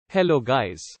Hello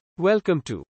guys. Welcome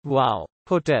to Wow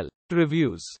Hotel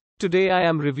Reviews. Today I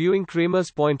am reviewing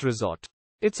Cramers Point Resort.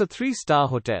 It's a 3-star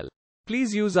hotel.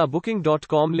 Please use our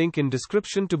booking.com link in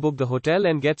description to book the hotel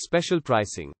and get special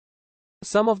pricing.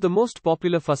 Some of the most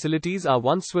popular facilities are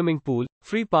one swimming pool,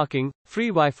 free parking, free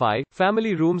Wi-Fi,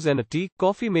 family rooms and a tea,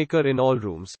 coffee maker in all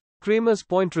rooms. Cramers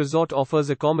Point Resort offers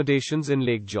accommodations in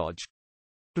Lake George.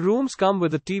 Rooms come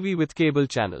with a TV with cable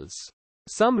channels.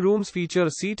 Some rooms feature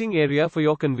a seating area for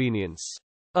your convenience.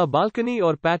 A balcony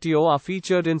or patio are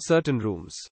featured in certain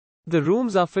rooms. The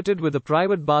rooms are fitted with a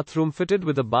private bathroom fitted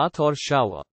with a bath or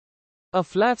shower. A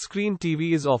flat-screen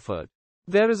TV is offered.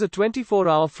 There is a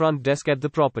 24-hour front desk at the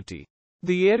property.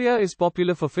 The area is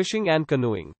popular for fishing and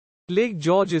canoeing. Lake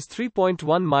George is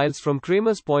 3.1 miles from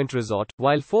Cramers Point Resort,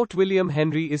 while Fort William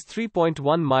Henry is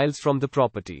 3.1 miles from the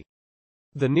property.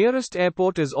 The nearest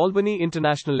airport is Albany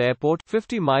International Airport,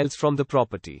 50 miles from the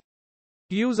property.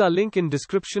 Use our link in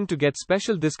description to get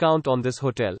special discount on this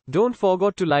hotel. Don't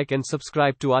forget to like and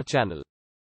subscribe to our channel.